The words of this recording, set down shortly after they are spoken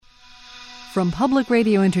From Public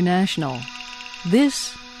Radio International,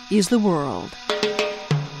 this is The World.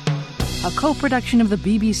 A co-production of the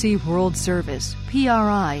BBC World Service,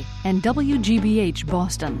 PRI, and WGBH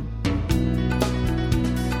Boston.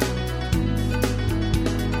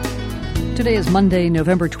 Today is Monday,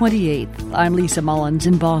 November 28th. I'm Lisa Mullins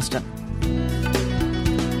in Boston.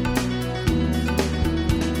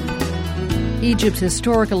 Egypt's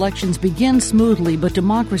historic elections begin smoothly, but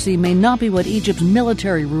democracy may not be what Egypt's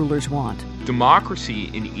military rulers want. Democracy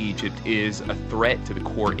in Egypt is a threat to the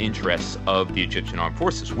core interests of the Egyptian armed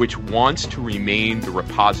forces, which wants to remain the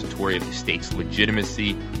repository of the state's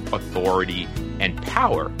legitimacy, authority, and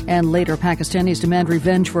power. And later, Pakistanis demand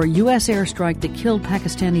revenge for a U.S. airstrike that killed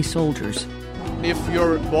Pakistani soldiers. If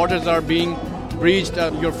your borders are being breached,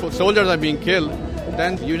 your soldiers are being killed,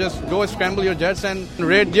 then you just go scramble your jets and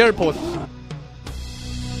raid their posts.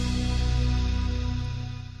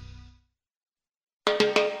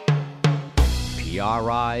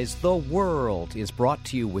 PRI's The World is brought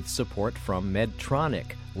to you with support from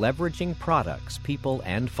Medtronic, leveraging products, people,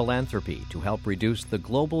 and philanthropy to help reduce the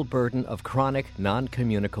global burden of chronic,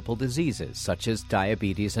 non-communicable diseases such as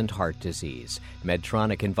diabetes and heart disease.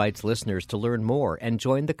 Medtronic invites listeners to learn more and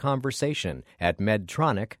join the conversation at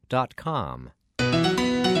medtronic.com.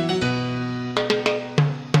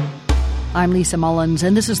 I'm Lisa Mullins,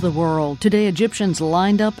 and this is The World. Today, Egyptians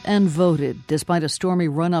lined up and voted. Despite a stormy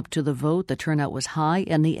run-up to the vote, the turnout was high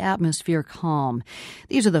and the atmosphere calm.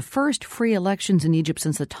 These are the first free elections in Egypt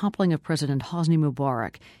since the toppling of President Hosni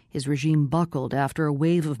Mubarak. His regime buckled after a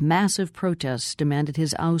wave of massive protests demanded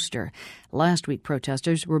his ouster. Last week,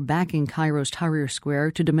 protesters were backing Cairo's Tahrir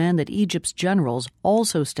Square to demand that Egypt's generals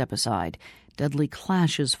also step aside. Deadly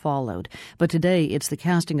clashes followed. But today, it's the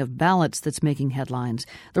casting of ballots that's making headlines.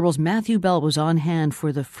 The world's Matthew Bell was on hand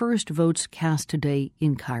for the first votes cast today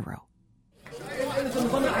in Cairo.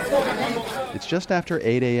 It's just after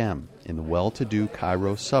 8 a.m. in the well-to-do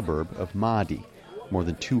Cairo suburb of Maadi. More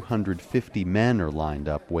than 250 men are lined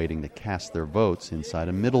up waiting to cast their votes inside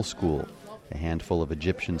a middle school. A handful of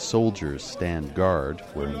Egyptian soldiers stand guard,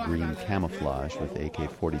 wearing green camouflage with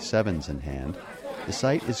AK-47s in hand. The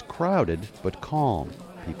site is crowded but calm.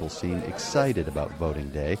 People seem excited about voting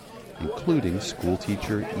day, including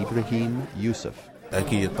schoolteacher Ibrahim Yusuf.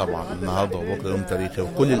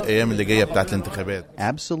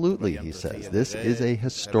 Absolutely, he says. This is a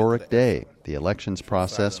historic day. The elections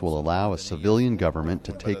process will allow a civilian government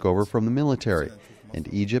to take over from the military,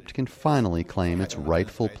 and Egypt can finally claim its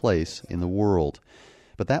rightful place in the world.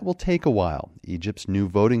 But that will take a while. Egypt's new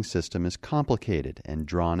voting system is complicated and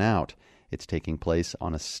drawn out. It's taking place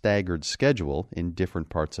on a staggered schedule in different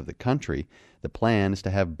parts of the country. The plan is to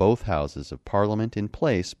have both houses of parliament in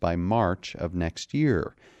place by March of next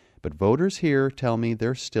year. But voters here tell me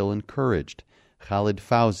they're still encouraged. Khalid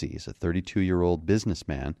Fauzi is a 32-year-old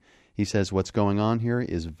businessman. He says what's going on here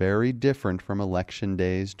is very different from election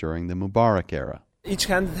days during the Mubarak era. Each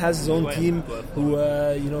candidate has his own team who,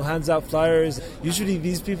 hands out flyers. Usually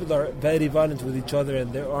these people are very violent with each other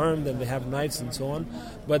and they're armed and they have knives and so on.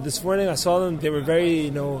 But this morning I saw them, they were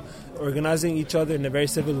very, organizing each other in a very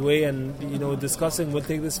civil way and, discussing, we'll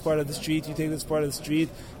take this part of the street, you take this part of the street.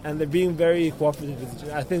 And they're being very cooperative with each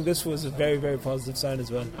other. I think this was a very, very positive sign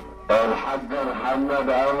as well.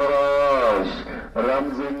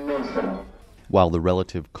 While the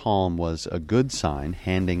relative calm was a good sign,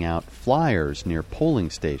 handing out flyers near polling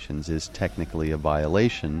stations is technically a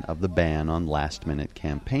violation of the ban on last-minute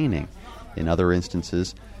campaigning. In other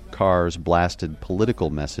instances, cars blasted political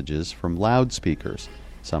messages from loudspeakers.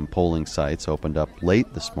 Some polling sites opened up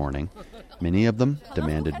late this morning. Many of them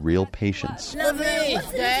demanded real patience.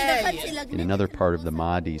 In another part of the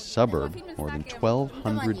Maadi suburb, more than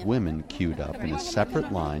 1,200 women queued up in a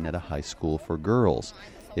separate line at a high school for girls.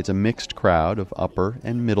 It's a mixed crowd of upper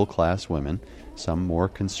and middle-class women, some more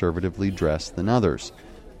conservatively dressed than others.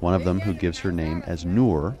 One of them, who gives her name as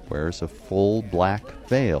Noor, wears a full black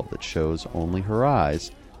veil that shows only her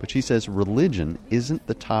eyes, but she says religion isn't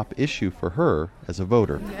the top issue for her as a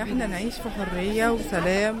voter. The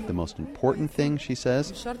most important thing, she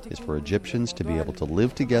says, is for Egyptians to be able to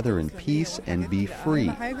live together in peace and be free.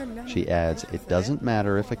 She adds, it doesn't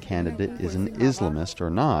matter if a candidate is an Islamist or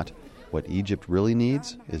not. What Egypt really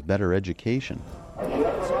needs is better education.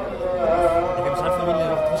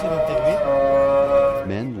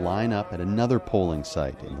 Men line up at another polling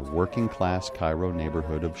site in the working-class Cairo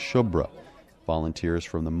neighborhood of Shubra. Volunteers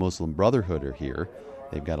from the Muslim Brotherhood are here.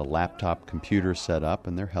 They've got a laptop computer set up,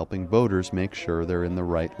 and they're helping voters make sure they're in the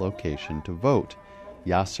right location to vote.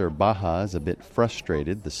 Yasser Baha is a bit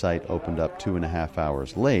frustrated the site opened up 2.5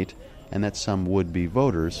 hours late, and that some would-be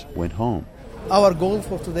voters went home. Our goal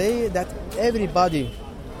for today that everybody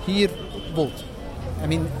here vote. I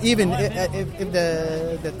mean, even if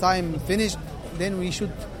the time finished, then we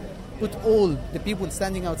should put all the people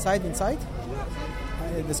standing inside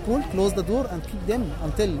the school, close the door and keep them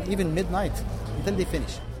until even midnight, until they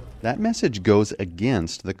finish. That message goes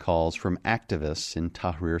against the calls from activists in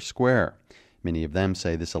Tahrir Square. Many of them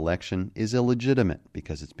say this election is illegitimate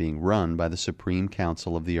because it's being run by the Supreme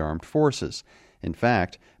Council of the Armed Forces. In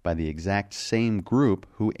fact, by the exact same group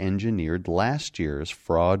who engineered last year's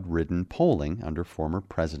fraud-ridden polling under former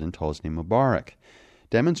President Hosni Mubarak.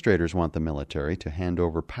 Demonstrators want the military to hand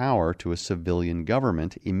over power to a civilian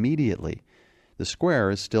government immediately. The square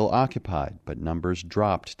is still occupied, but numbers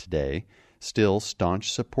dropped today. Still,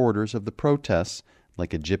 staunch supporters of the protests,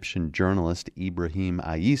 like Egyptian journalist Ibrahim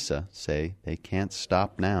Aissa, say they can't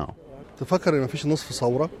stop now.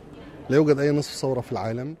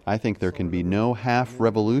 I think there can be no half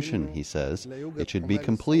revolution, he says. It should be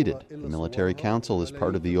completed. The military council is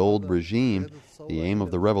part of the old regime. The aim of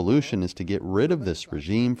the revolution is to get rid of this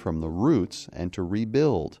regime from the roots and to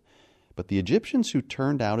rebuild. But the Egyptians who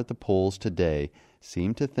turned out at the polls today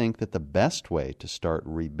seem to think that the best way to start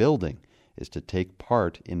rebuilding is to take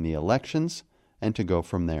part in the elections and to go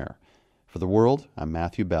from there. For The World, I'm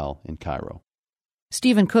Matthew Bell in Cairo.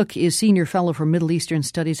 Stephen Cook is Senior Fellow for Middle Eastern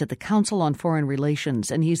Studies at the Council on Foreign Relations,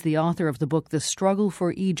 and he's the author of the book The Struggle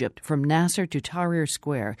for Egypt, From Nasser to Tahrir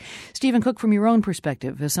Square. Stephen Cook, from your own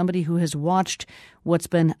perspective, as somebody who has watched what's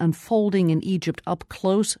been unfolding in Egypt up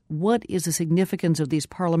close, what is the significance of these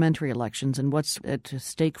parliamentary elections and what's at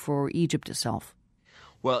stake for Egypt itself?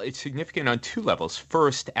 Well, it's significant on two levels.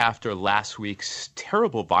 First, after last week's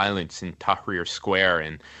terrible violence in Tahrir Square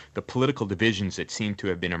and the political divisions that seem to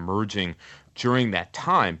have been emerging during that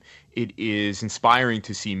time, it is inspiring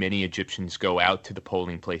to see many Egyptians go out to the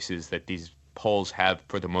polling places, that these polls have,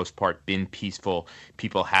 for the most part, been peaceful.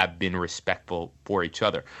 People have been respectful for each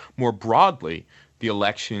other. More broadly, the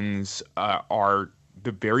elections are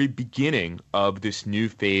the very beginning of this new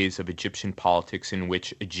phase of Egyptian politics in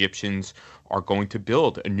which Egyptians are going to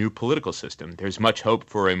build a new political system. There's much hope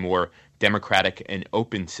for a more democratic and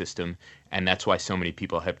open system, and that's why so many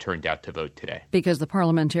people have turned out to vote today. Because the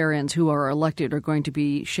parliamentarians who are elected are going to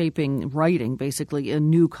be writing basically a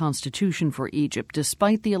new constitution for Egypt.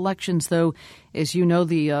 Despite the elections, though, as you know,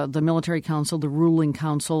 the military council, the ruling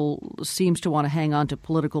council, seems to want to hang on to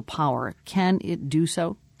political power. Can it do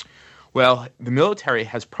so? Well, the military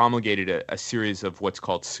has promulgated a series of what's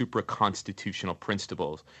called supra-constitutional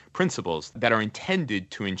principles that are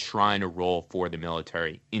intended to enshrine a role for the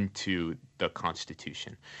military into the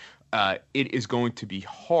Constitution. It is going to be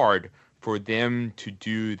hard for them to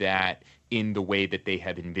do that in the way that they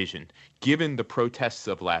have envisioned, given the protests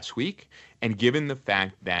of last week and given the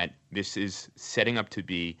fact that this is setting up to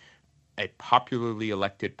be a popularly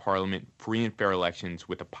elected parliament, free and fair elections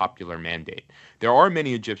with a popular mandate. There are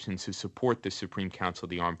many Egyptians who support the Supreme Council of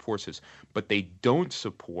the Armed Forces, but they don't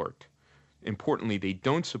support, importantly, they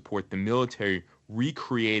don't support the military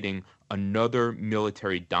recreating another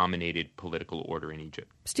military-dominated political order in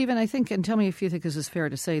Egypt. Stephen, I think, and tell me if you think this is fair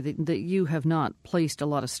to say, that you have not placed a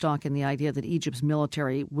lot of stock in the idea that Egypt's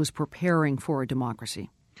military was preparing for a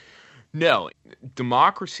democracy. No,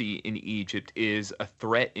 democracy in Egypt is a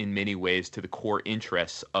threat in many ways to the core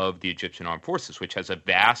interests of the Egyptian Armed Forces, which has a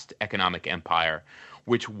vast economic empire,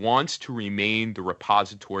 which wants to remain the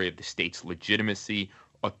repository of the state's legitimacy,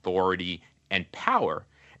 authority, and power,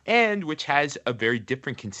 and which has a very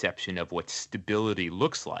different conception of what stability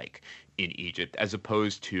looks like in Egypt, as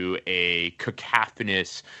opposed to a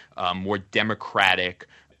cacophonous, more democratic,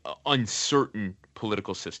 uncertain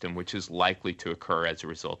political system, which is likely to occur as a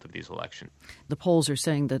result of these elections. The polls are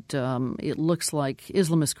saying that it looks like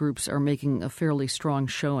Islamist groups are making a fairly strong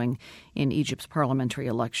showing in Egypt's parliamentary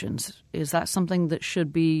elections. Is that something that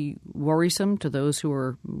should be worrisome to those who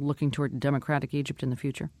are looking toward a democratic Egypt in the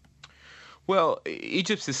future? Well,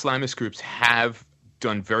 Egypt's Islamist groups have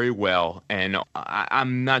done very well, and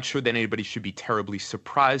I'm not sure that anybody should be terribly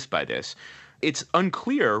surprised by this. It's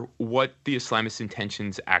unclear what the Islamist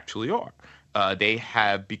intentions actually are. They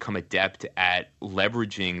have become adept at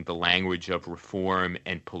leveraging the language of reform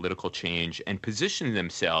and political change and positioning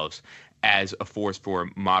themselves as a force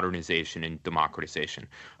for modernization and democratization.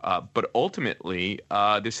 But ultimately,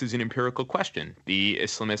 this is an empirical question. The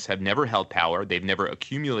Islamists have never held power. They've never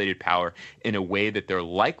accumulated power in a way that they're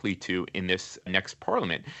likely to in this next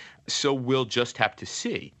parliament. So we'll just have to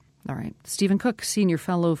see. All right. Stephen Cook, Senior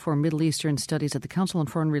Fellow for Middle Eastern Studies at the Council on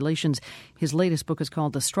Foreign Relations. His latest book is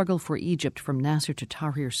called The Struggle for Egypt, From Nasser to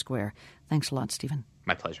Tahrir Square. Thanks a lot, Stephen.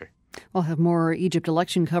 My pleasure. We'll have more Egypt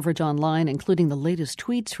election coverage online, including the latest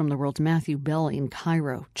tweets from the world's Matthew Bell in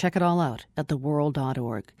Cairo. Check it all out at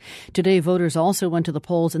theworld.org. Today, voters also went to the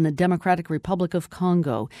polls in the Democratic Republic of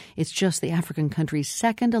Congo. It's just the African country's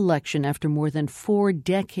second election after more than 4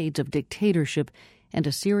 decades of dictatorship and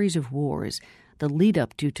a series of wars. The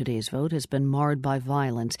lead-up to today's vote has been marred by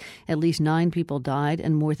violence. At least 9 people died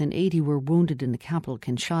and more than 80 were wounded in the capital,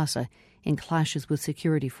 Kinshasa, in clashes with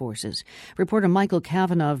security forces. Reporter Michael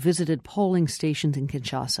Kavanagh visited polling stations in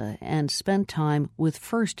Kinshasa and spent time with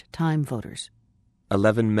first-time voters.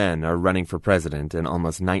 11 men are running for president, and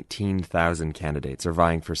almost 19,000 candidates are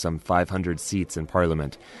vying for some 500 seats in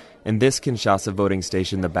parliament. In this Kinshasa voting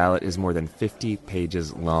station, the ballot is more than 50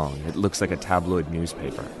 pages long. It looks like a tabloid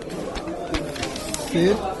newspaper.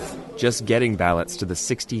 Just getting ballots to the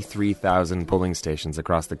 63,000 polling stations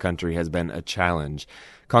across the country has been a challenge.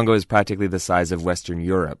 Congo is practically the size of Western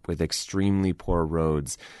Europe, with extremely poor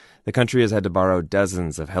roads. The country has had to borrow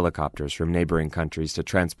dozens of helicopters from neighboring countries to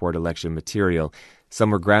transport election material.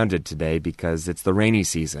 Some were grounded today because it's the rainy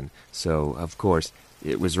season, so, of course,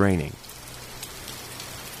 it was raining.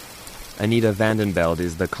 Anita Vandenbeld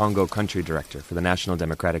is the Congo country director for the National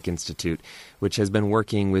Democratic Institute, which has been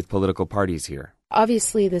working with political parties here.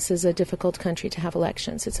 Obviously, this is a difficult country to have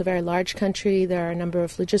elections. It's a very large country. There are a number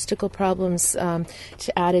of logistical problems.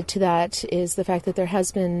 Added to that is the fact that there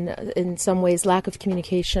has been, in some ways, lack of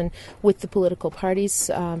communication with the political parties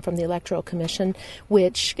from the Electoral Commission,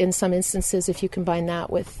 which, in some instances, if you combine that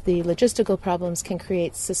with the logistical problems, can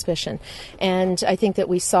create suspicion. And I think that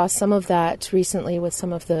we saw some of that recently with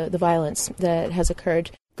some of the violence that has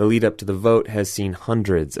occurred. The lead-up to the vote has seen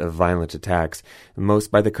hundreds of violent attacks,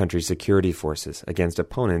 most by the country's security forces, against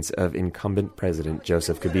opponents of incumbent President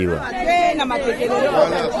Joseph Kabila.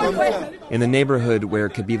 In the neighborhood where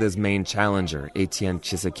Kabila's main challenger, Etienne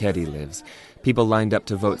Tshisekedi, lives, people lined up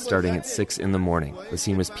to vote starting at 6 in the morning. The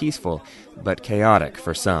scene was peaceful, but chaotic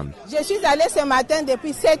for some.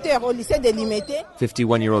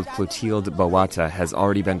 51-year-old Clotilde Bawata has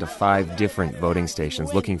already been to 5 different voting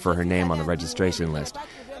stations looking for her name on the registration list,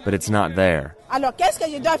 but it's not there.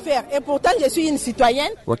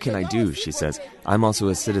 What can I do, she says. I'm also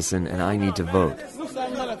a citizen and I need to vote.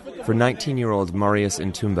 For 19-year-old Marius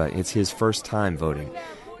Ntumba, it's his first time voting.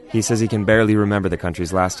 He says he can barely remember the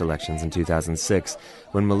country's last elections in 2006,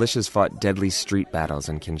 when militias fought deadly street battles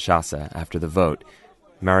in Kinshasa after the vote.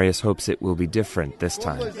 Marius hopes it will be different this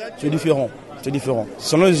time.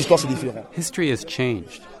 History has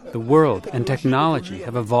changed. The world and technology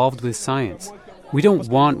have evolved with science. We don't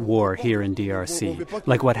want war here in DRC,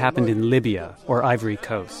 like what happened in Libya or Ivory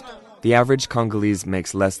Coast. The average Congolese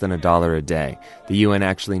makes less than $1 a day. The UN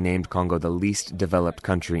actually named Congo the least developed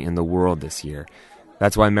country in the world this year.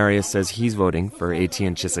 That's why Marius says he's voting for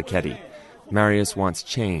Etienne Tshisekedi. Marius wants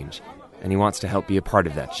change, and he wants to help be a part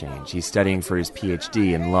of that change. He's studying for his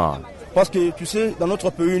PhD in law.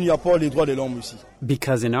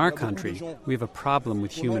 Because in our country, we have a problem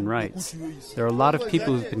with human rights. There are a lot of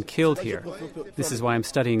people who've been killed here. This is why I'm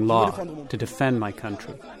studying law, to defend my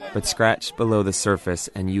country. But scratch below the surface,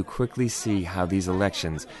 and you quickly see how these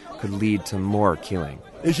elections could lead to more killing.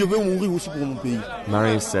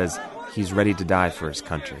 Marius says he's ready to die for his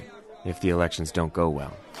country if the elections don't go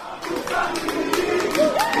well.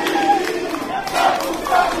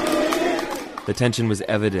 The tension was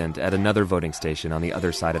evident at another voting station on the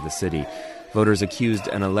other side of the city. Voters accused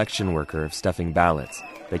an election worker of stuffing ballots.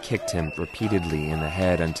 They kicked him repeatedly in the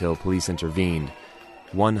head until police intervened.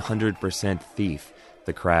 100% thief,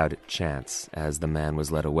 the crowd chants as the man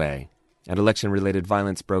was led away. And election-related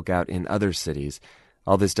violence broke out in other cities.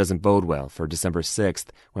 All this doesn't bode well for December 6th,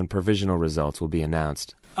 when provisional results will be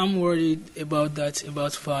announced. I'm worried about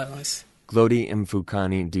violence. Glody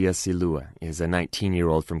Mfukani Diasilua is a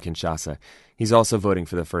 19-year-old from Kinshasa. He's also voting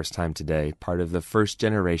for the first time today, part of the first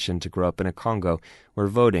generation to grow up in a Congo where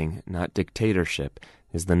voting, not dictatorship,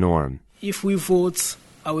 is the norm. If we vote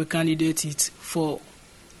our candidate, it's for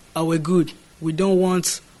our good. We don't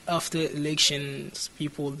want, after elections,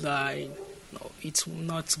 people die. No, it's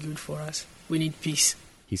not good for us. We need peace.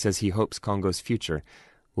 He says he hopes Congo's future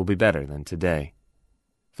will be better than today.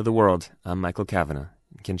 For The World, I'm Michael Kavanagh,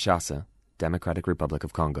 in Kinshasa, Democratic Republic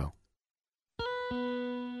of Congo.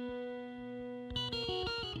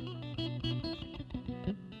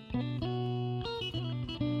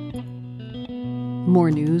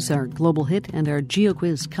 More news, our global hit, and our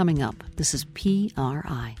GeoQuiz coming up. This is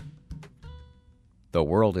PRI. The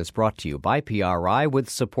World is brought to you by PRI with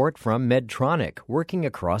support from Medtronic, working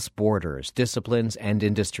across borders, disciplines, and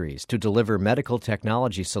industries to deliver medical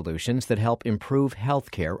technology solutions that help improve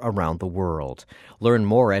healthcare around the world. Learn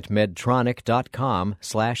more at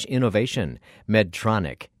medtronic.com/innovation.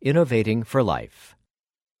 Medtronic, innovating for life.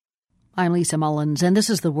 I'm Lisa Mullins, and this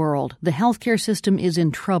is The World. The healthcare system is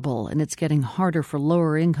in trouble, and it's getting harder for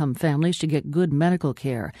lower-income families to get good medical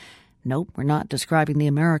care. Nope, we're not describing the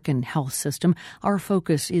American health system. Our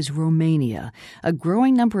focus is Romania. A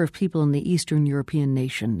growing number of people in the Eastern European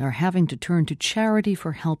nation are having to turn to charity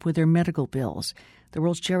for help with their medical bills. The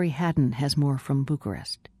World's Jerry Haddon has more from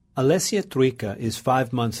Bucharest. Alessia Troica is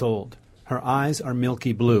 5 months old. Her eyes are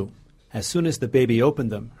milky blue. As soon as the baby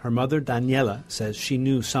opened them, her mother, Daniela, says she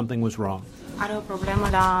knew something was wrong.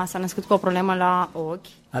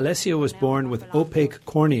 Alessia was born with opaque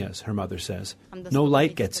corneas, her mother says. No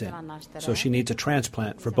light gets in, so she needs a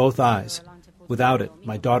transplant for both eyes. Without it,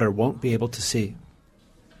 my daughter won't be able to see.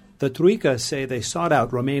 The Troicas say they sought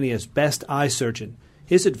out Romania's best eye surgeon.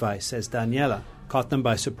 His advice, says Daniela, caught them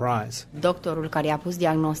by surprise. She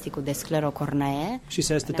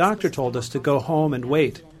says the doctor told us to go home and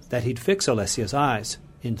wait, that he'd fix Alessia's eyes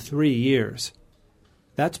in 3 years.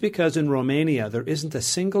 That's because in Romania there isn't a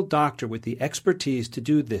single doctor with the expertise to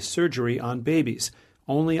do this surgery on babies,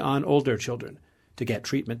 only on older children. To get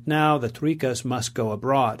treatment now, the Troicas must go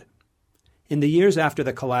abroad. In the years after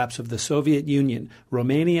the collapse of the Soviet Union,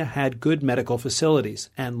 Romania had good medical facilities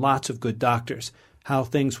and lots of good doctors. How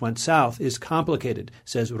things went south is complicated,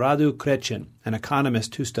 says Radu Crecin, an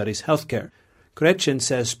economist who studies healthcare. Crecin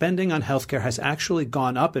says spending on healthcare has actually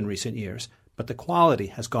gone up in recent years, but the quality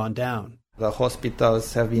has gone down. The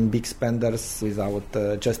hospitals have been big spenders without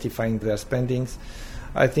justifying their spendings.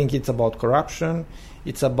 I think it's about corruption.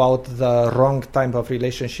 It's about the wrong type of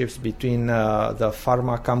relationships between the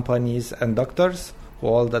pharma companies and doctors, who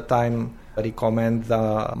all the time recommend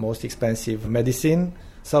the most expensive medicine.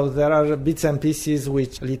 So there are bits and pieces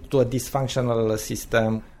which lead to a dysfunctional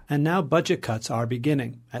system. And now budget cuts are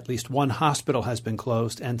beginning. At least one hospital has been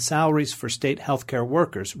closed and salaries for state healthcare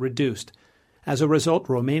workers reduced. As a result,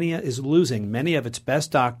 Romania is losing many of its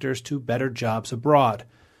best doctors to better jobs abroad.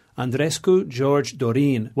 Andrescu George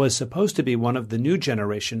Dorin was supposed to be one of the new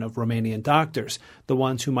generation of Romanian doctors, the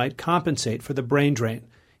ones who might compensate for the brain drain.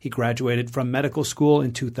 He graduated from medical school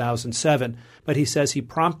in 2007, but he says he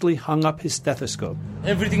promptly hung up his stethoscope.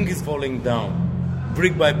 Everything is falling down,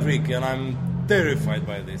 brick by brick, and I'm terrified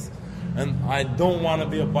by this, and I don't want to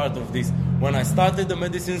be a part of this. When I started the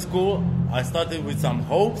medicine school, I started with some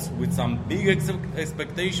hopes, with some big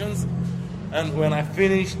expectations, and when I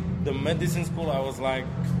finished the medicine school, I was like,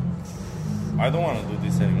 I don't want to do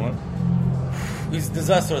this anymore. It's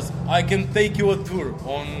disastrous. I can take you a tour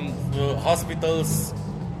on hospitals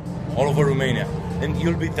all over Romania, and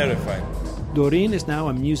you'll be terrified. Dorin is now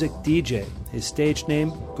a music DJ, his stage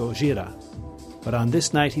name, Gojira. But on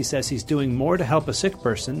this night, he says he's doing more to help a sick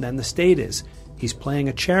person than the state is. He's playing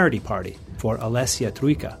a charity party for Alessia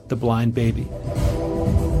Troica, the blind baby.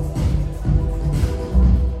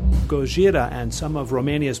 Gojira and some of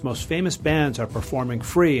Romania's most famous bands are performing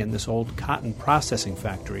free in this old cotton processing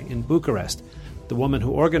factory in Bucharest. The woman who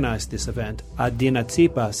organized this event, Adina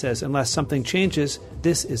Tsipa, says unless something changes,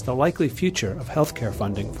 this is the likely future of healthcare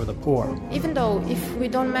funding for the poor. Even though if we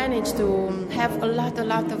don't manage to have a lot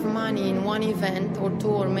of money in one event or two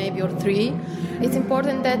or maybe or three, it's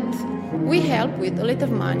important that we help with a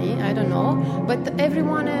little money, I don't know, but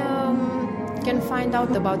everyone can find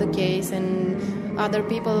out about the case, and other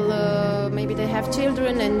people, maybe they have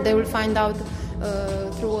children and they will find out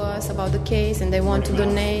through us about the case and they want to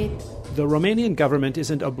donate. The Romanian government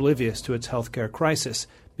isn't oblivious to its healthcare crisis.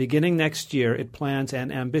 Beginning next year, it plans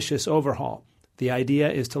an ambitious overhaul. The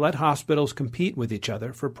idea is to let hospitals compete with each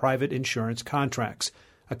other for private insurance contracts.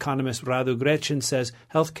 Economist Radu Crecin says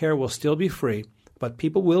healthcare will still be free, but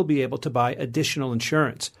people will be able to buy additional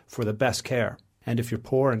insurance for the best care. And if you're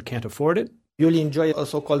poor and can't afford it, you'll enjoy a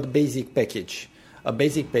so-called basic package. A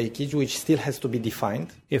basic package which still has to be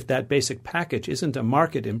defined. If that basic package isn't a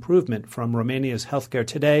market improvement from Romania's healthcare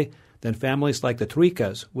today, then families like the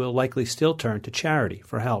Troicas will likely still turn to charity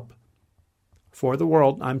for help. For The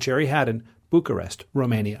World, I'm Jerry Haddon, Bucharest,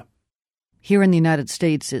 Romania. Here in the United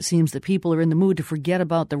States, it seems that people are in the mood to forget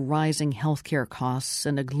about the rising healthcare costs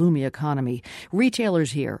and a gloomy economy.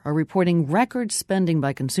 Retailers here are reporting record spending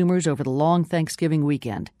by consumers over the long Thanksgiving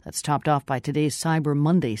weekend. That's topped off by today's Cyber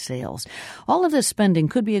Monday sales. All of this spending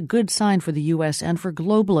could be a good sign for the U.S. and for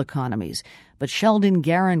global economies. But Sheldon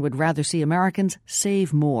Garin would rather see Americans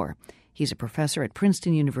save more. He's a professor at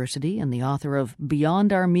Princeton University and the author of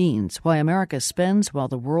Beyond Our Means, Why America Spends While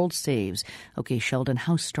the World Saves. Okay, Sheldon,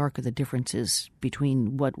 how stark are the differences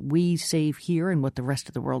between what we save here and what the rest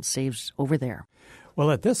of the world saves over there?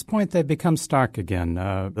 Well, at this point, they've become stark again.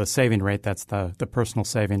 The saving rate, that's the personal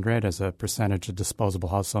saving rate as a percentage of disposable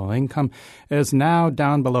household income, is now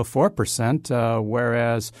down below 4%,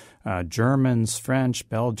 whereas Germans, French,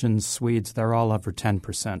 Belgians, Swedes, they're all over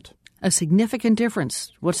 10%. A significant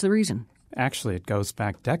difference. What's the reason? Actually, it goes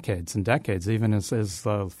back decades and decades, even as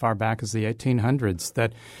far back as the 1800s,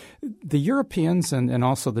 that the Europeans and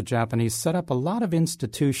also the Japanese set up a lot of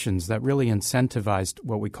institutions that really incentivized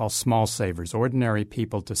what we call small savers, ordinary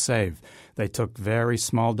people to save. They took very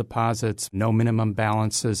small deposits, no minimum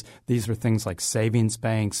balances. These were things like savings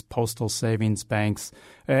banks, postal savings banks.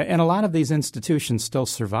 And a lot of these institutions still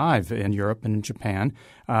survive in Europe and in Japan.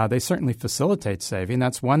 They certainly facilitate saving.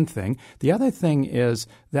 That's one thing. The other thing is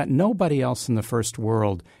that nobody else in the first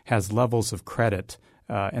world has levels of credit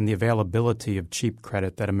and the availability of cheap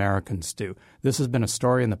credit that Americans do. This has been a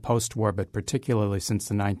story in the post-war, but particularly since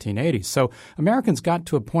the 1980s. So Americans got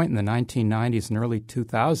to a point in the 1990s and early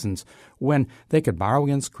 2000s when they could borrow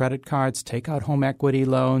against credit cards, take out home equity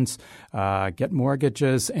loans, get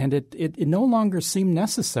mortgages, and it no longer seemed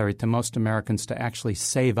necessary to most Americans to actually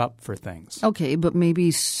save up for things. Okay, but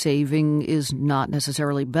maybe saving is not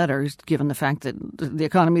necessarily better, given the fact that the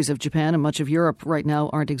economies of Japan and much of Europe right now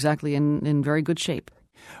aren't exactly in very good shape.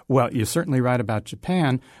 Well, you're certainly right about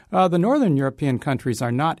Japan. The northern European countries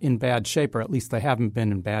are not in bad shape, or at least they haven't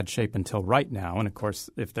been in bad shape until right now. And, of course,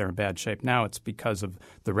 if they're in bad shape now, it's because of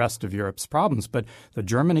the rest of Europe's problems. But the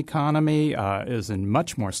German economy is in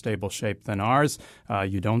much more stable shape than ours.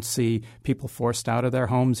 You don't see people forced out of their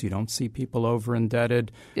homes. You don't see people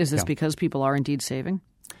over-indebted. Is this because people are indeed saving?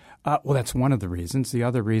 Well, that's one of the reasons. The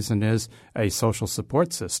other reason is a social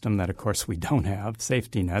support system that, of course, we don't have,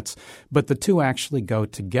 safety nets. But the two actually go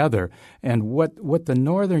together. And what the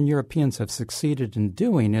northern Europeans have succeeded in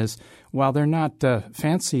doing is, while they're not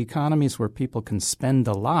fancy economies where people can spend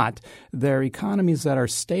a lot, they're economies that are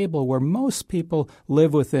stable, where most people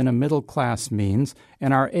live within a middle-class means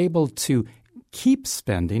and are able to keep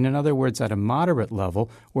spending, in other words, at a moderate level,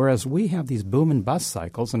 whereas we have these boom and bust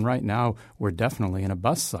cycles, and right now we're definitely in a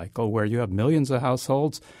bust cycle where you have millions of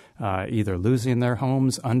households either losing their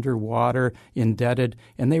homes, underwater, indebted,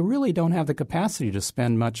 and they really don't have the capacity to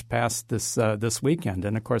spend much past this weekend.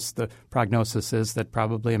 And, of course, the prognosis is that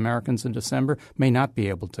probably Americans in December may not be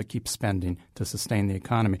able to keep spending to sustain the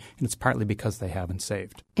economy, and it's partly because they haven't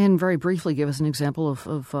saved. And very briefly, give us an example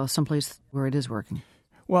of someplace where it is working.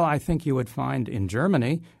 Well, I think you would find in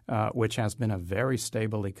Germany, which has been a very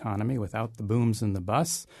stable economy without the booms and the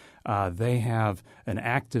busts, they have an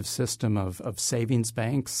active system of savings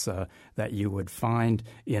banks that you would find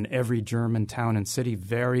in every German town and city,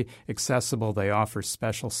 very accessible. They offer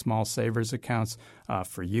special small savers accounts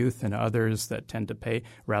for youth and others that tend to pay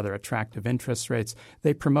rather attractive interest rates.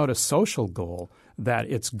 They promote a social goal that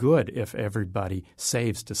it's good if everybody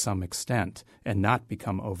saves to some extent and not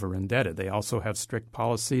become over-indebted. They also have strict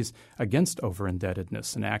policies against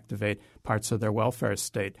over-indebtedness and activate parts of their welfare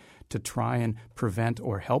state to try and prevent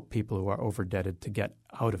or help people who are over-indebted to get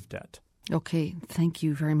out of debt. Okay, thank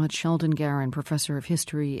you very much, Sheldon Garin, professor of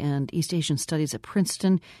history and East Asian studies at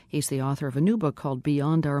Princeton. He's the author of a new book called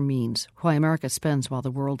Beyond Our Means, Why America Spends While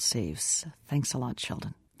the World Saves. Thanks a lot,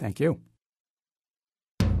 Sheldon. Thank you.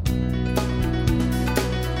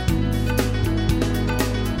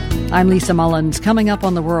 I'm Lisa Mullins. Coming up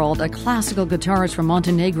on The World, a classical guitarist from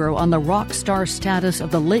Montenegro on the rock star status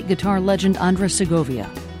of the late guitar legend Andres Segovia.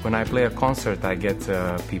 When I play a concert, I get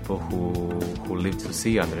people who live to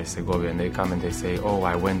see Andres Segovia, and they come and they say, "Oh,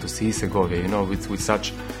 I went to see Segovia," with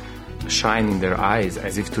such shine in their eyes,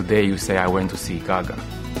 as if today you say, "I went to see Gaga."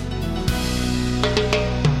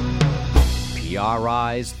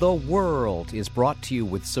 PRI's The World is brought to you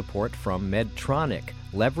with support from Medtronic,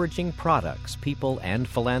 leveraging products, people, and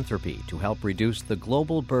philanthropy to help reduce the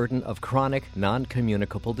global burden of chronic,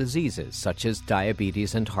 non-communicable diseases such as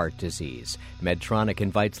diabetes and heart disease. Medtronic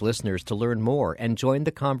invites listeners to learn more and join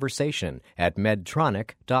the conversation at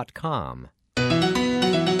medtronic.com.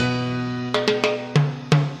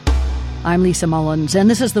 I'm Lisa Mullins,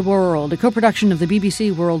 and this is The World, a co-production of the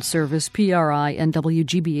BBC World Service, PRI, and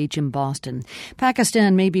WGBH in Boston.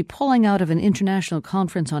 Pakistan may be pulling out of an international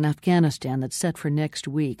conference on Afghanistan that's set for next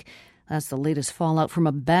week. That's the latest fallout from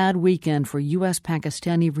a bad weekend for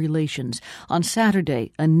U.S.-Pakistani relations. On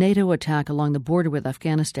Saturday, a NATO attack along the border with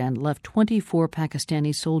Afghanistan left 24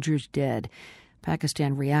 Pakistani soldiers dead.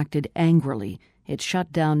 Pakistan reacted angrily It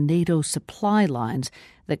shut down NATO supply lines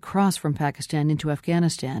that cross from Pakistan into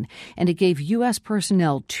Afghanistan, and it gave U.S.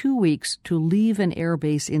 personnel 2 weeks to leave an air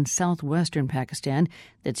base in southwestern Pakistan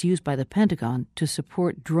that's used by the Pentagon to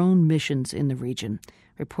support drone missions in the region.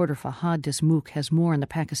 Reporter Fahad Desmouk has more on the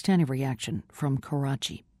Pakistani reaction from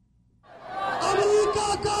Karachi.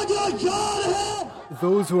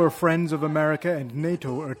 Those who are friends of America and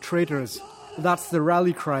NATO are traitors. That's the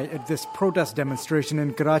rally cry at this protest demonstration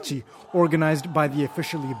in Karachi, organized by the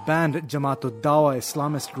officially banned Jamaat-ud-Dawa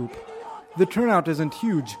Islamist group. The turnout isn't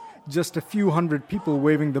huge, just a few hundred people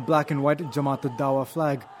waving the black and white Jamaat-ud-Dawa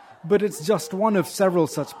flag. But it's just one of several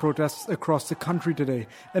such protests across the country today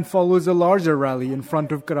and follows a larger rally in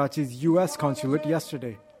front of Karachi's U.S. consulate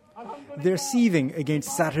yesterday. They're seething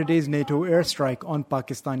against Saturday's NATO airstrike on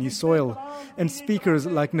Pakistani soil, and speakers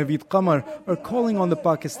like Naveed Qamar are calling on the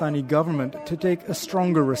Pakistani government to take a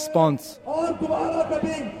stronger response.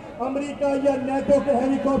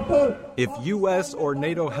 If U.S. or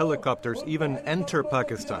NATO helicopters even enter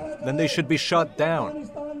Pakistan, then they should be shot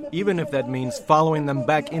down, even if that means following them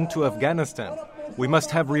back into Afghanistan. We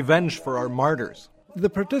must have revenge for our martyrs. The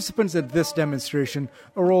participants at this demonstration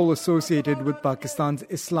are all associated with Pakistan's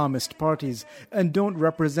Islamist parties and don't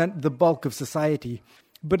represent the bulk of society.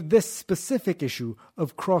 But this specific issue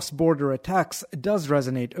of cross-border attacks does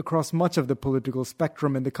resonate across much of the political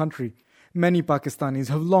spectrum in the country. Many Pakistanis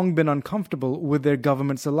have long been uncomfortable with their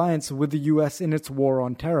government's alliance with the U.S. in its war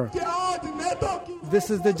on terror. This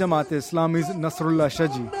is the Jamaat-e-Islami's Nasrullah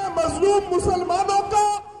Shaji.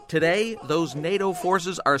 Today, those NATO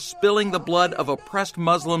forces are spilling the blood of oppressed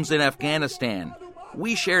Muslims in Afghanistan.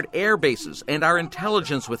 We shared air bases and our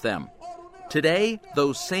intelligence with them. Today,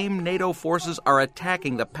 those same NATO forces are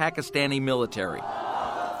attacking the Pakistani military.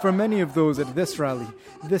 For many of those at this rally,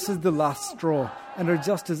 this is the last straw and are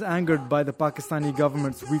just as angered by the Pakistani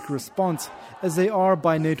government's weak response as they are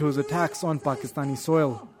by NATO's attacks on Pakistani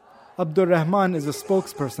soil. Abdur Rahman is a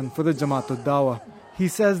spokesperson for the Jamaat-ud-Dawa. He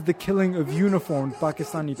says the killing of uniformed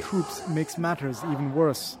Pakistani troops makes matters even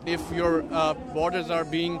worse. If your borders are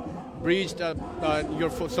being breached, your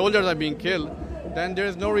soldiers are being killed, then there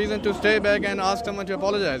is no reason to stay back and ask someone to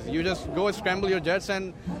apologize. You just go scramble your jets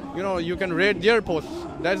and, you can raid their posts.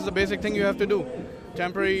 That's the basic thing you have to do.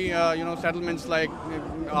 Temporary, settlements like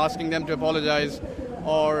asking them to apologize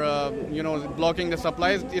or, blocking the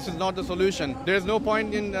supplies, this is not the solution. There is no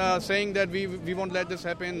point in saying that we won't let this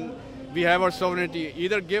happen. We have our sovereignty.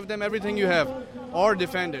 Either give them everything you have or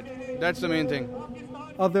defend it. That's the main thing.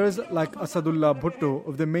 Others, like Asadullah Bhutto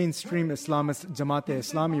of the mainstream Islamist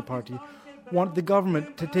Jamaat-e-Islami party, want the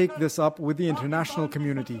government to take this up with the international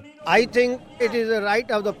community. I think it is a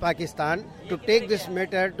right of the Pakistan to take this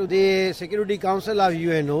matter to the Security Council of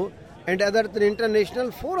UNO and other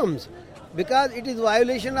international forums because it is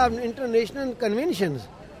violation of international conventions.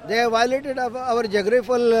 They have violated our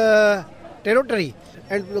geographical territory,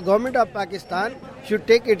 and the government of Pakistan should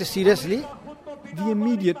take it seriously. The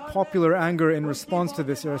immediate popular anger in response to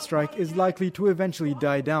this airstrike is likely to eventually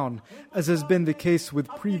die down, as has been the case with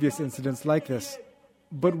previous incidents like this.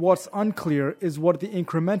 But what's unclear is what the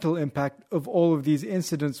incremental impact of all of these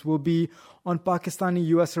incidents will be on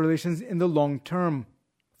Pakistani-US relations in the long term.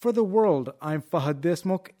 For The World, I'm Fahad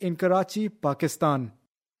Desmouk in Karachi, Pakistan.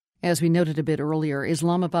 As we noted a bit earlier,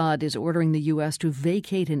 Islamabad is ordering the U.S. to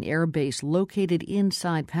vacate an air base located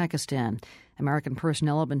inside Pakistan. American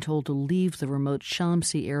personnel have been told to leave the remote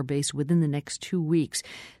Shamsi air base within the next 2 weeks.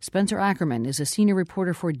 Spencer Ackerman is a senior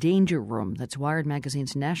reporter for Danger Room. That's Wired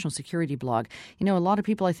Magazine's national security blog. A lot of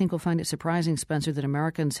people, I think, will find it surprising, Spencer, that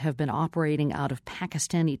Americans have been operating out of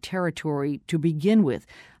Pakistani territory to begin with.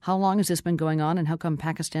 How long has this been going on, and how come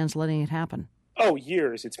Pakistan's letting it happen? Oh,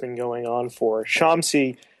 years it's been going on for.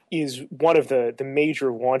 Shamsi is one of the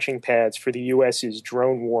major launching pads for the U.S.'s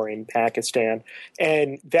drone war in Pakistan,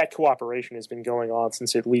 and that cooperation has been going on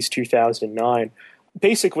since at least 2009.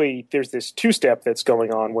 Basically, there's this two-step that's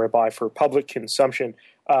going on whereby for public consumption,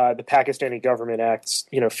 the Pakistani government acts,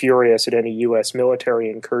 furious at any U.S. military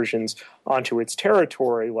incursions onto its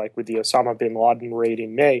territory, like with the Osama bin Laden raid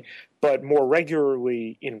in May. But more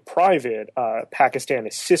regularly in private, Pakistan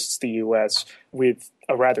assists the U.S. with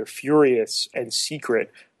a rather furious and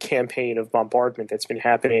secret campaign of bombardment that's been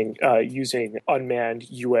happening using unmanned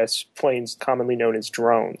U.S. planes commonly known as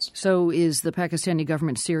drones. So is the Pakistani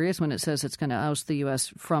government serious when it says it's going to oust the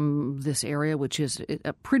U.S. from this area, which is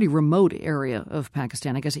a pretty remote area of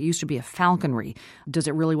Pakistan? I guess it used to be a falconry. Does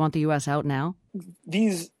it really want the U.S. out now?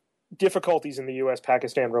 These difficulties in the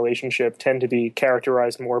U.S.-Pakistan relationship tend to be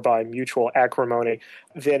characterized more by mutual acrimony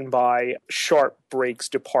than by sharp breaks,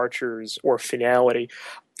 departures, or finality.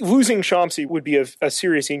 Losing Shamsi would be a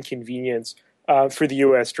serious inconvenience for the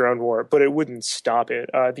U.S. drone war, but it wouldn't stop it.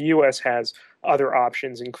 The U.S. has other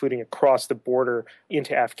options, including across the border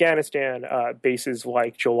into Afghanistan. Bases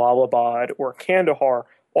like Jalalabad or Kandahar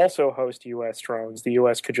also host U.S. drones. The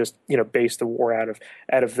U.S. could just, base the war out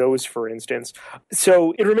of those, for instance.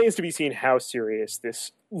 So it remains to be seen how serious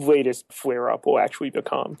this latest flare-up will actually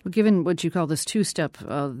become. Given what you call this two-step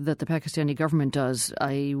that the Pakistani government does,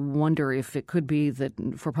 I wonder if it could be that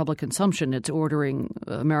for public consumption it's ordering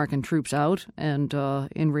American troops out, and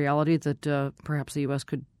in reality that perhaps the U.S.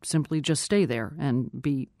 could simply just stay there and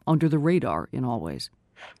be under the radar in all ways.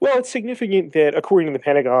 Well, it's significant that, according to the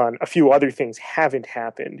Pentagon, a few other things haven't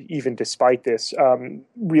happened, even despite this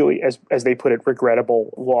really, as they put it,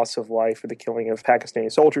 regrettable loss of life or the killing of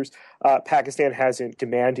Pakistani soldiers. Pakistan hasn't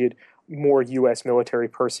demanded more U.S. military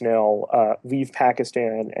personnel leave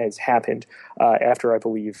Pakistan, as happened after, I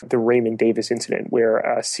believe, the Raymond Davis incident, where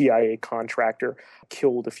a CIA contractor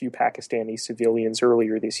killed a few Pakistani civilians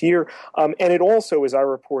earlier this year. And it also, as I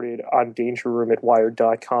reported on Danger Room at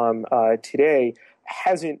Wired.com today,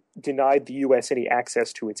 hasn't denied the U.S. any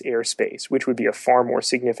access to its airspace, which would be a far more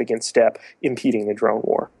significant step impeding the drone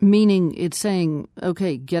war. Meaning it's saying,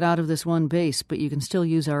 okay, get out of this one base, but you can still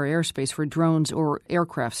use our airspace for drones or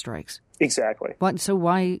aircraft strikes. Exactly. So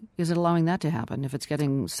why is it allowing that to happen if it's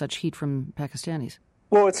getting such heat from Pakistanis?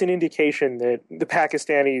 Well, it's an indication that the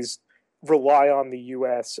Pakistanis rely on the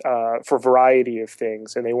U.S. For a variety of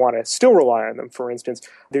things, and they want to still rely on them. For instance,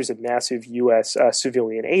 there's a massive U.S.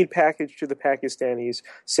 Civilian aid package to the Pakistanis,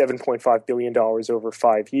 $7.5 billion over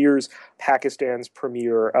 5 years. Pakistan's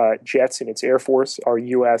premier jets in its Air Force are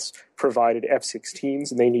U.S.-provided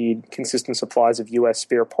F-16s, and they need consistent supplies of U.S.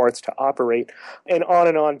 spare parts to operate, and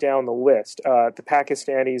on down the list. The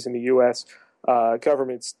Pakistanis and the U.S.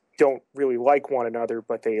 Governments don't really like one another,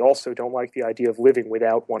 but they also don't like the idea of living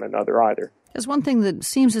without one another either. There's one thing that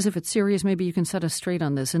seems as if it's serious. Maybe you can set us straight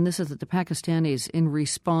on this, and this is that the Pakistanis, in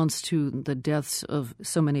response to the deaths of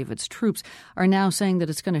so many of its troops, are now saying that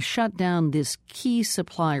it's going to shut down this key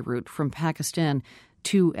supply route from Pakistan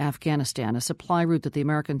to Afghanistan, a supply route that the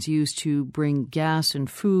Americans use to bring gas and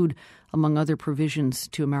food, among other provisions,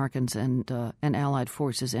 to Americans and allied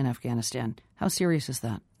forces in Afghanistan. How serious is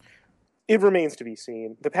that? It remains to be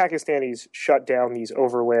seen. The Pakistanis shut down these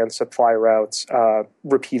overland supply routes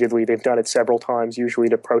repeatedly. They've done it several times, usually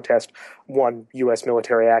to protest one U.S.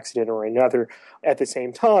 military accident or another. At the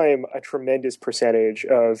same time, a tremendous percentage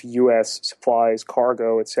of U.S. supplies,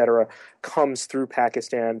 cargo, etc., comes through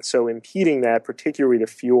Pakistan. So impeding that, particularly the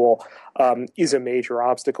fuel, is a major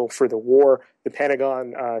obstacle for the war. The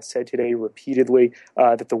Pentagon said today repeatedly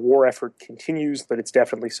that the war effort continues, but it's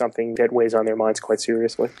definitely something that weighs on their minds quite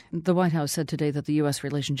seriously. The White House said today that the U.S.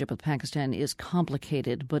 relationship with Pakistan is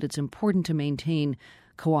complicated, but it's important to maintain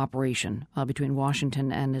cooperation between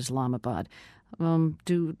Washington and Islamabad.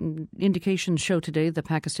 Do indications show today that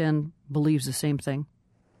Pakistan believes the same thing?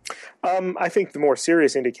 I think the more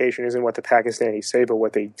serious indication isn't what the Pakistanis say, but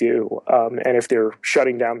what they do. And if they're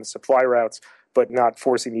shutting down the supply routes but not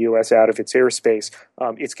forcing the U.S. out of its airspace,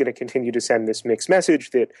 it's going to continue to send this mixed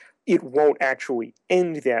message that it won't actually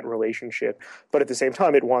end that relationship. But at the same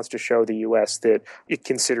time, it wants to show the U.S. that it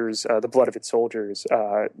considers the blood of its soldiers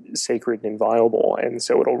sacred and inviolable. And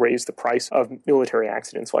so it'll raise the price of military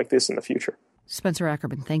accidents like this in the future. Spencer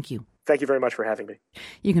Ackerman, thank you. Thank you very much for having me.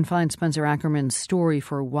 You can find Spencer Ackerman's story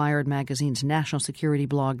for Wired Magazine's national security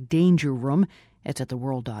blog, Danger Room. It's at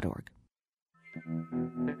theworld.org.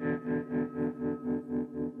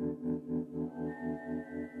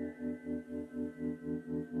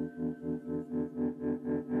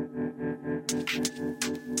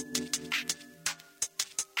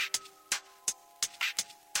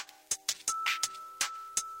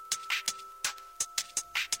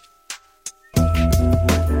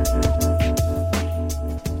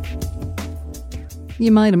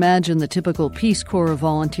 You might imagine the typical Peace Corps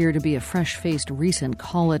volunteer to be a fresh-faced recent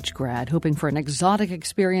college grad hoping for an exotic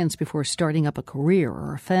experience before starting up a career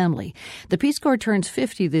or a family. The Peace Corps turns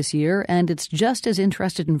 50 this year, and it's just as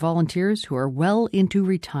interested in volunteers who are well into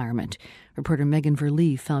retirement. Reporter Megan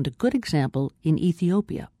Verlee found a good example in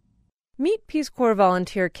Ethiopia. Meet Peace Corps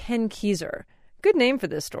volunteer Ken Kieser. Good name for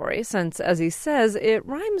this story, since, as he says, it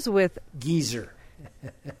rhymes with geezer.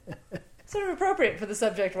 Sort of appropriate for the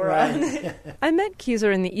subject we're on. I met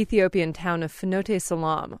Kieser in the Ethiopian town of Finote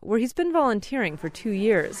Salam, where he's been volunteering for 2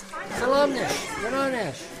 years. How are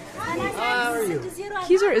you?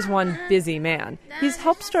 Kieser is one busy man. He's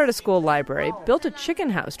helped start a school library, built a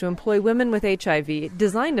chicken house to employ women with HIV,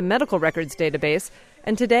 designed a medical records database,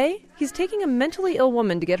 and today he's taking a mentally ill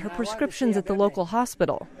woman to get her prescriptions at the local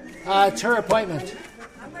hospital. It's her appointment.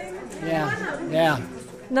 Yeah.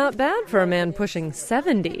 Not bad for a man pushing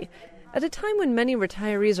 70. At a time when many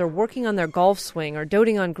retirees are working on their golf swing or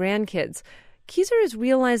doting on grandkids, Kieser is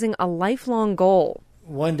realizing a lifelong goal.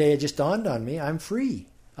 One day it just dawned on me, I'm free.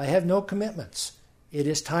 I have no commitments. It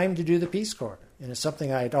is time to do the Peace Corps. And it's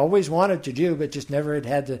something I'd always wanted to do, but just never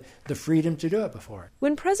had the freedom to do it before.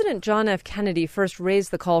 When President John F. Kennedy first raised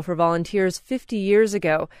the call for volunteers 50 years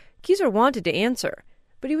ago, Kieser wanted to answer.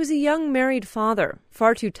 But he was a young married father,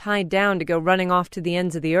 far too tied down to go running off to the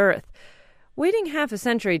ends of the earth. Waiting half a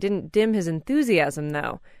century didn't dim his enthusiasm,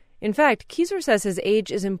 though. In fact, Kieser says his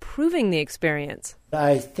age is improving the experience.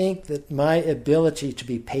 I think that my ability to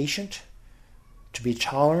be patient, to be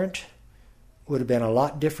tolerant, would have been a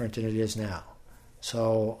lot different than it is now.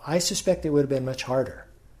 So I suspect it would have been much harder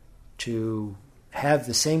to have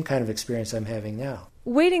the same kind of experience I'm having now.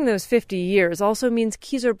 Waiting those 50 years also means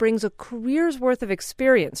Kieser brings a career's worth of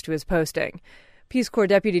experience to his posting. Peace Corps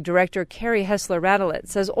Deputy Director Carrie Hessler-Radelet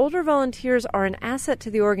says older volunteers are an asset to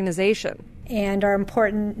the organization. And are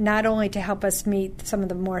important not only to help us meet some of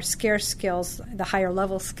the more scarce skills, the higher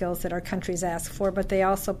level skills that our countries ask for, but they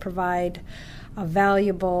also provide a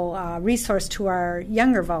valuable resource to our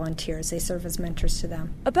younger volunteers. They serve as mentors to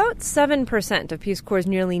them. About 7% of Peace Corps'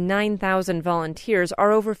 nearly 9,000 volunteers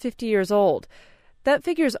are over 50 years old. That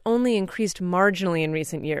figure's only increased marginally in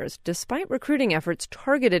recent years, despite recruiting efforts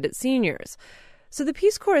targeted at seniors. So the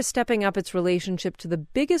Peace Corps is stepping up its relationship to the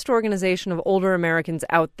biggest organization of older Americans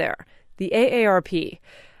out there, the AARP.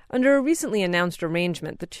 Under a recently announced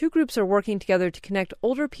arrangement, the two groups are working together to connect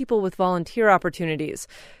older people with volunteer opportunities.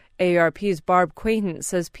 AARP's Barb Quainton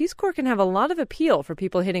says Peace Corps can have a lot of appeal for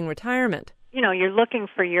people hitting retirement. You know, you're looking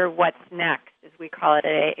for your what's next, as we call it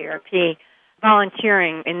at AARP.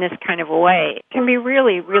 Volunteering in this kind of a way can be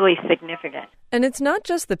really, really significant. And it's not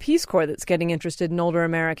just the Peace Corps that's getting interested in older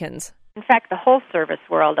Americans. In fact, the whole service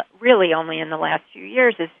world, really only in the last few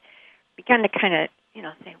years, has begun to kind of,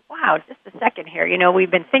 say, wow, just a second here.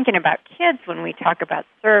 We've been thinking about kids when we talk about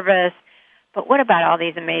service, but what about all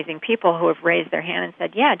these amazing people who have raised their hand and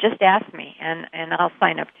said, yeah, just ask me, and I'll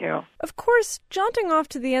sign up too. Of course, jaunting off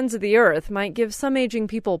to the ends of the earth might give some aging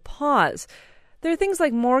people pause. There are things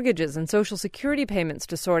like mortgages and Social Security payments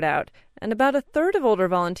to sort out, and about a third of older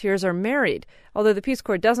volunteers are married, although the Peace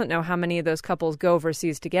Corps doesn't know how many of those couples go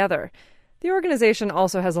overseas together. The organization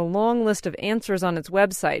also has a long list of answers on its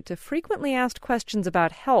website to frequently asked questions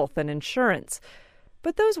about health and insurance.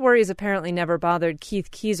 But those worries apparently never bothered Keith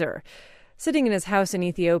Kieser. Sitting in his house in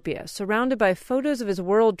Ethiopia, surrounded by photos of his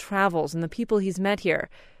world travels and the people he's met here,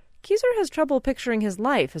 Kieser has trouble picturing his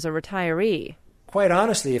life as a retiree. Quite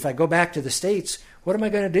honestly, if I go back to the States, what am I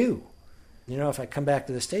going to do? If I come back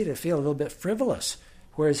to the States, I feel a little bit frivolous.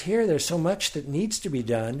 Whereas here, there's so much that needs to be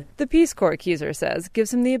done. The Peace Corps, Kieser says,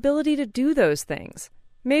 gives him the ability to do those things.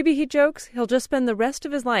 Maybe, he jokes, he'll just spend the rest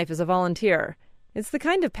of his life as a volunteer. It's the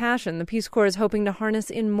kind of passion the Peace Corps is hoping to harness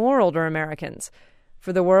in more older Americans.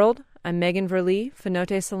 For The World, I'm Megan Verlee,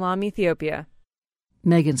 Finote Salam, Ethiopia.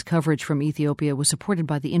 Megan's coverage from Ethiopia was supported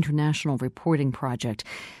by the International Reporting Project.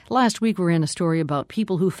 Last week we ran a story about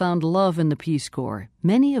people who found love in the Peace Corps.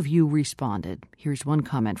 Many of you responded. Here's one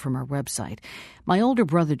comment from our website. My older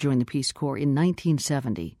brother joined the Peace Corps in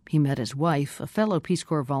 1970. He met his wife, a fellow Peace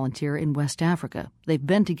Corps volunteer in West Africa. They've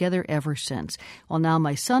been together ever since. Well, now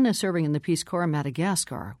my son is serving in the Peace Corps in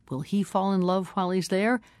Madagascar. Will he fall in love while he's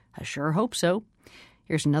there? I sure hope so.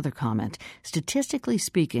 Here's another comment. Statistically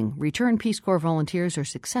speaking, returned Peace Corps volunteers are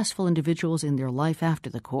successful individuals in their life after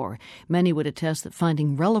the Corps. Many would attest that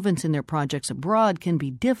finding relevance in their projects abroad can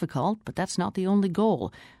be difficult, but that's not the only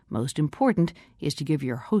goal. Most important is to give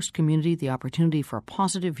your host community the opportunity for a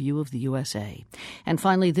positive view of the USA. And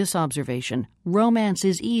finally, this observation. Romance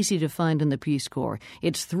is easy to find in the Peace Corps.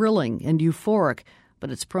 It's thrilling and euphoric, but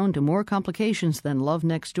it's prone to more complications than love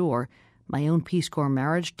next door. My own Peace Corps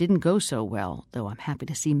marriage didn't go so well, though I'm happy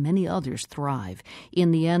to see many others thrive.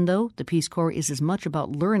 In the end, though, the Peace Corps is as much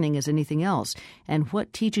about learning as anything else, and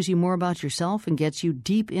what teaches you more about yourself and gets you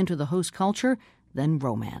deep into the host culture than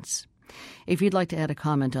romance. If you'd like to add a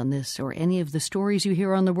comment on this or any of the stories you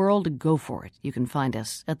hear on The World, go for it. You can find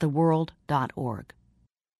us at theworld.org.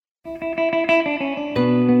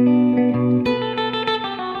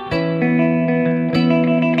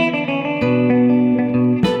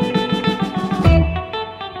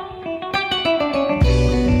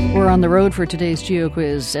 We're on the road for today's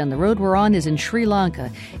GeoQuiz, and the road we're on is in Sri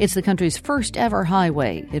Lanka. It's the country's first ever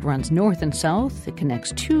highway. It runs north and south. It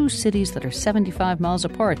connects two cities that are 75 miles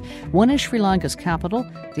apart. One is Sri Lanka's capital.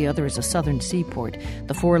 The other is a southern seaport.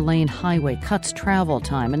 The 4-lane highway cuts travel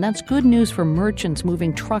time, and that's good news for merchants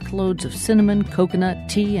moving truckloads of cinnamon, coconut,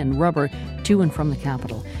 tea, and rubber to and from the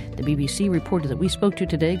capital. The BBC reporter that we spoke to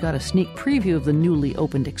today got a sneak preview of the newly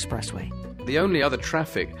opened expressway. The only other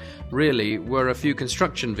traffic, really, were a few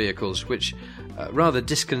construction vehicles, which, rather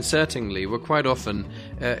disconcertingly, were quite often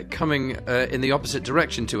coming in the opposite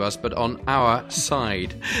direction to us, but on our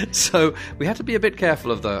side. So we had to be a bit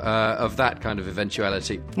careful of that kind of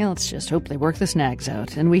eventuality. Yeah, let's just hope they work the snags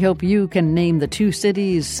out. And we hope you can name the two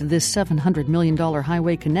cities this $700 million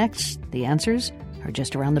highway connects. The answers are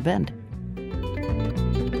just around the bend.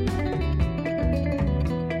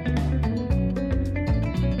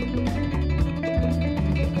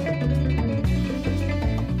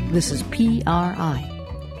 This is PRI.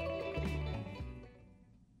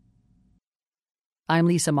 I'm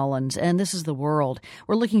Lisa Mullins, and this is The World.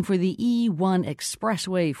 We're looking for the E1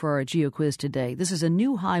 Expressway for our GeoQuiz today. This is a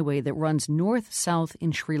new highway that runs north-south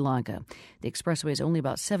in Sri Lanka. The expressway is only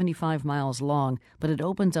about 75 miles long, but it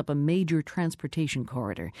opens up a major transportation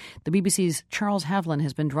corridor. The BBC's Charles Havlin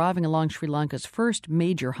has been driving along Sri Lanka's first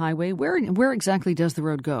major highway. Where exactly does the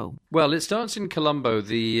road go? Well, it starts in Colombo,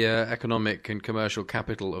 the economic and commercial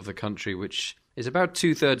capital of the country, which is about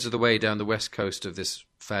two-thirds of the way down the west coast of this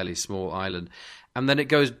fairly small island. And then it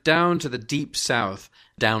goes down to the deep south,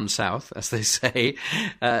 down south, as they say,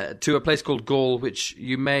 to a place called Galle, which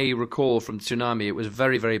you may recall from the tsunami. It was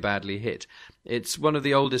very, very badly hit. It's one of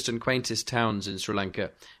the oldest and quaintest towns in Sri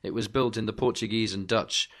Lanka. It was built in the Portuguese and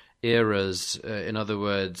Dutch eras, in other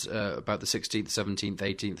words, about the 16th, 17th,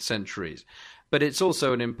 18th centuries. But it's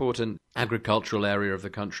also an important agricultural area of the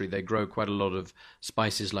country. They grow quite a lot of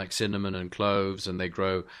spices like cinnamon and cloves, and they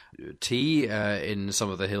grow tea in some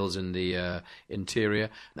of the hills in the interior.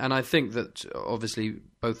 And I think that obviously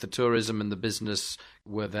both the tourism and the business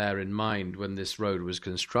were there in mind when this road was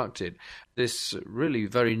constructed. This really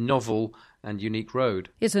very novel and unique road.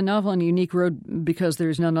 It's a novel and unique road because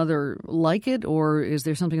there's none other like it, or is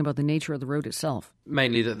there something about the nature of the road itself?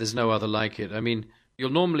 Mainly that there's no other like it. I mean, you'll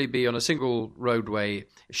normally be on a single roadway,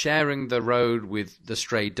 sharing the road with the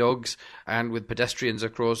stray dogs and with pedestrians,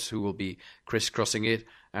 of course, who will be crisscrossing it,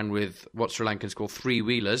 and with what Sri Lankans call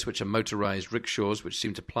three-wheelers, which are motorised rickshaws, which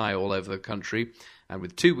seem to ply all over the country, and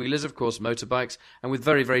with two-wheelers, of course, motorbikes, and with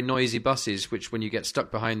very, very noisy buses, which when you get stuck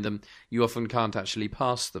behind them, you often can't actually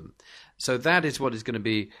pass them. So that is what is going to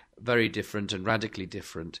be very different and radically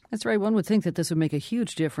different. That's right. One would think that this would make a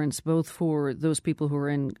huge difference both for those people who are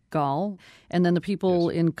in Galle and then the people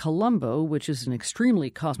in Colombo, which is an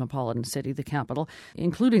extremely cosmopolitan city, the capital,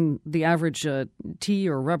 including the average tea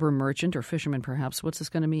or rubber merchant or fisherman, perhaps. What's this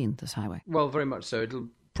going to mean, this highway? Well, very much so. It'll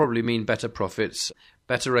probably mean better profits,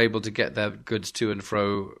 better able to get their goods to and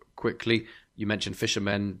fro quickly. You mentioned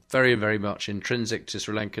fishermen, very, very much intrinsic to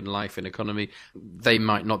Sri Lankan life and economy. They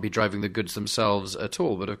might not be driving the goods themselves at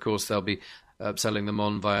all, but of course they'll be selling them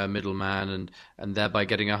on via middleman and thereby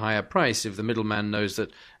getting a higher price if the middleman knows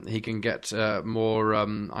that he can get more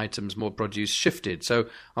items, more produce shifted. So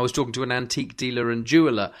I was talking to an antique dealer and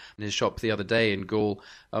jeweller in his shop the other day in Galle.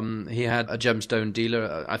 He had a gemstone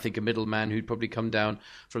dealer, I think a middleman who'd probably come down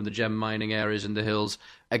from the gem mining areas in the hills.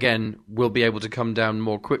 Again, will be able to come down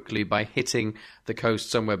more quickly by hitting the coast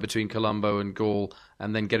somewhere between Colombo and Galle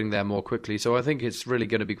and then getting there more quickly. So I think it's really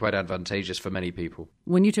going to be quite advantageous for many people.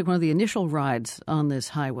 When you took one of the initial rides on this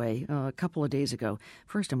highway a couple of days ago,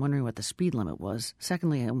 first I'm wondering what the speed limit was.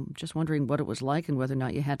 Secondly, I'm just wondering what it was like and whether or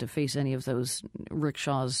not you had to face any of those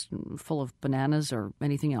rickshaws full of bananas or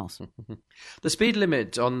anything else. The speed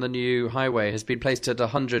limit on the new highway has been placed at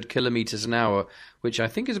 100 kilometres an hour, which I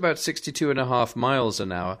think is about 62.5 miles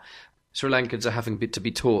an hour. Sri Lankans are having to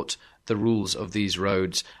be taught the rules of these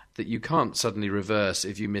roads, that you can't suddenly reverse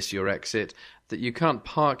if you miss your exit, that you can't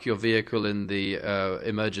park your vehicle in the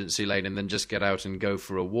emergency lane and then just get out and go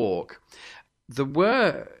for a walk. There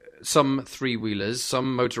were some three-wheelers,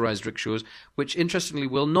 some motorised rickshaws, which interestingly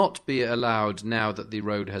will not be allowed now that the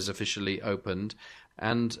road has officially opened.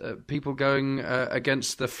 And people going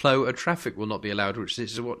against the flow of traffic will not be allowed, which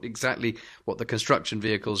is exactly what the construction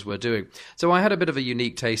vehicles were doing. So I had a bit of a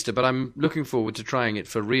unique taster, but I'm looking forward to trying it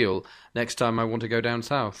for real next time I want to go down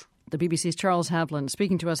south. The BBC's Charles Havlin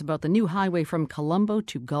speaking to us about the new highway from Colombo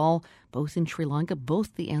to Galle, both in Sri Lanka,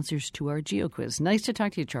 both the answers to our GeoQuiz. Nice to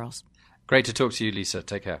talk to you, Charles. Great to talk to you, Lisa.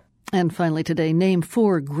 Take care. And finally today, name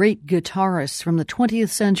 4 great guitarists from the 20th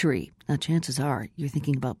century. Now, chances are you're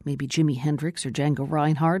thinking about maybe Jimi Hendrix or Django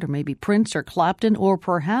Reinhardt or maybe Prince or Clapton, or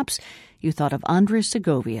perhaps you thought of Andres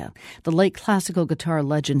Segovia. The late classical guitar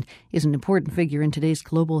legend is an important figure in today's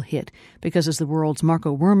global hit because, as the world's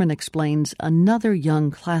Marco Werman explains, another young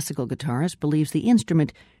classical guitarist believes the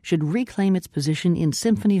instrument should reclaim its position in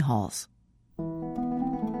symphony halls.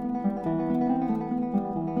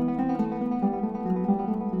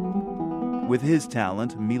 With his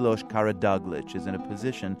talent, Miloš Karađorđević is in a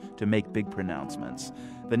position to make big pronouncements.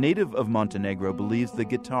 The native of Montenegro believes the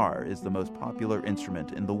guitar is the most popular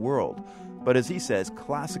instrument in the world. But as he says,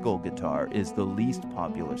 classical guitar is the least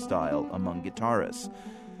popular style among guitarists.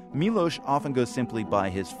 Miloš often goes simply by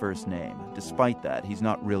his first name. Despite that, he's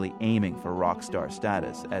not really aiming for rock star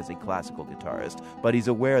status as a classical guitarist, but he's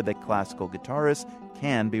aware that classical guitarists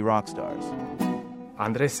can be rock stars.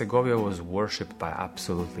 Andres Segovia was worshipped by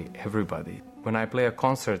absolutely everybody. When I play a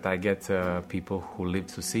concert, I get people who live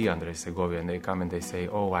to see Andres Segovia, and they come and they say,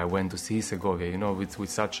 oh, I went to see Segovia, with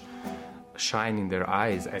such shine in their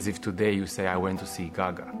eyes, as if today you say, I went to see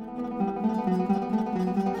Gaga.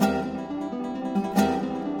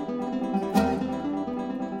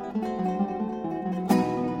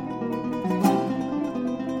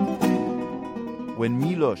 When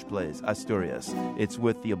Miloš plays Asturias, it's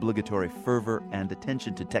with the obligatory fervor and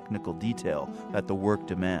attention to technical detail that the work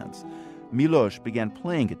demands. Miloš began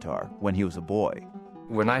playing guitar when he was a boy.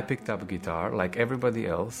 When I picked up guitar, like everybody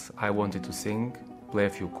else, I wanted to sing, play a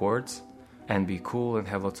few chords, and be cool and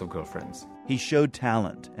have lots of girlfriends. He showed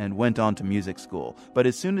talent and went on to music school, but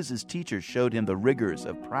as soon as his teacher showed him the rigors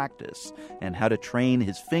of practice and how to train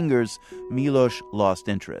his fingers, Miloš lost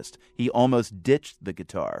interest. He almost ditched the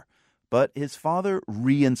guitar. But his father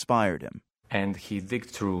re-inspired him. And he digged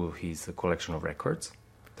through his collection of records.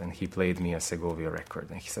 Then he played me a Segovia record.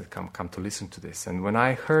 And he said, come to listen to this. And when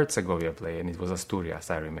I heard Segovia play, and it was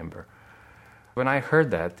Asturias, I remember. When I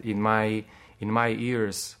heard that, in my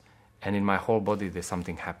ears and in my whole body,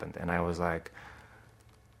 something happened. And I was like,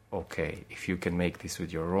 okay, if you can make this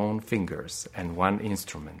with your own fingers and one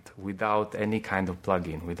instrument, without any kind of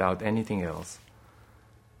plug-in, without anything else,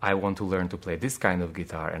 I want to learn to play this kind of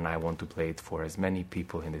guitar, and I want to play it for as many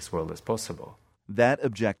people in this world as possible. That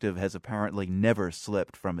objective has apparently never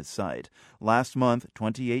slipped from his sight. Last month,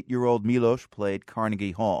 28-year-old Miloš played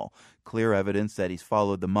Carnegie Hall, clear evidence that he's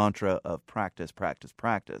followed the mantra of practice, practice,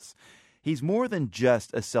 practice. He's more than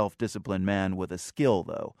just a self-disciplined man with a skill,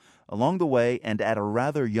 though. Along the way, and at a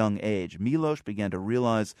rather young age, Miloš began to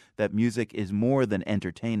realize that music is more than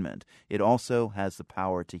entertainment. It also has the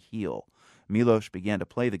power to heal. Miloš began to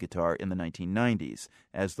play the guitar in the 1990s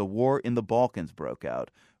as the war in the Balkans broke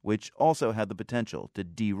out, which also had the potential to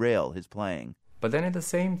derail his playing. But then at the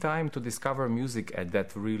same time, to discover music at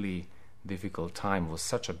that really difficult time was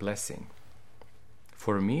such a blessing.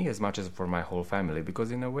 For me, as much as for my whole family,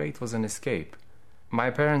 because in a way it was an escape. My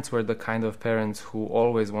parents were the kind of parents who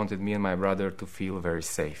always wanted me and my brother to feel very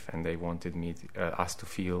safe, and they wanted us to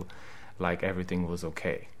feel like everything was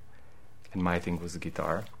okay. And my thing was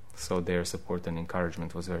guitar. So their support and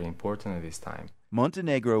encouragement was very important at this time.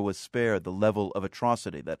 Montenegro was spared the level of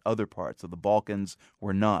atrocity that other parts of the Balkans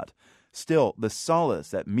were not. Still, the solace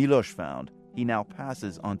that Miloš found, he now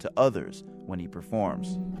passes on to others when he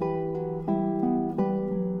performs.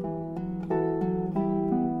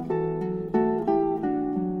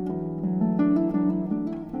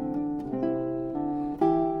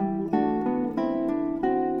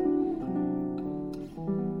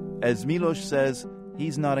 As Miloš says,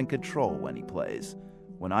 he's not in control when he plays.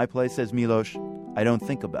 When I play, says Miloš, I don't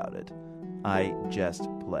think about it. I just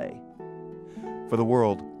play. For The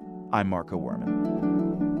World, I'm Marco Werman.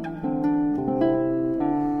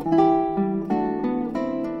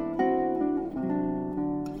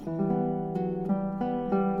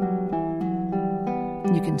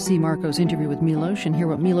 You can see Marco's interview with Miloš and hear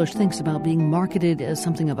what Miloš thinks about being marketed as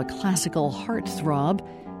something of a classical heartthrob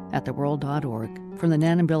at theworld.org. From the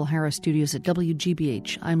Nan and Bill Harris studios at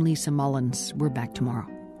WGBH, I'm Lisa Mullins. We're back tomorrow.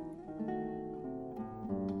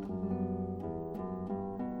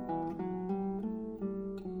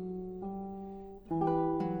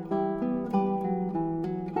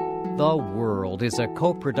 The World is a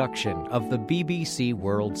co-production of the BBC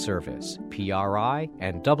World Service, PRI,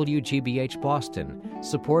 and WGBH Boston,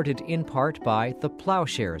 supported in part by the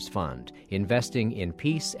Ploughshares Fund, investing in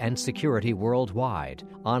peace and security worldwide,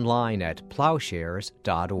 online at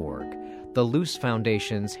ploughshares.org. The Luce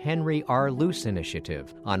Foundation's Henry R. Luce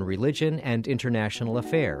Initiative on Religion and International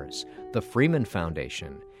Affairs, the Freeman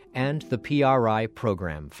Foundation, and the PRI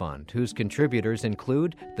Program Fund, whose contributors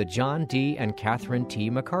include the John D. and Catherine T.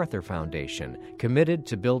 MacArthur Foundation, committed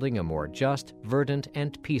to building a more just, verdant,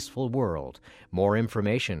 and peaceful world. More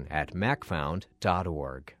information at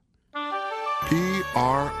macfound.org.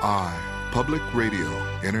 PRI, Public Radio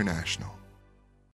International.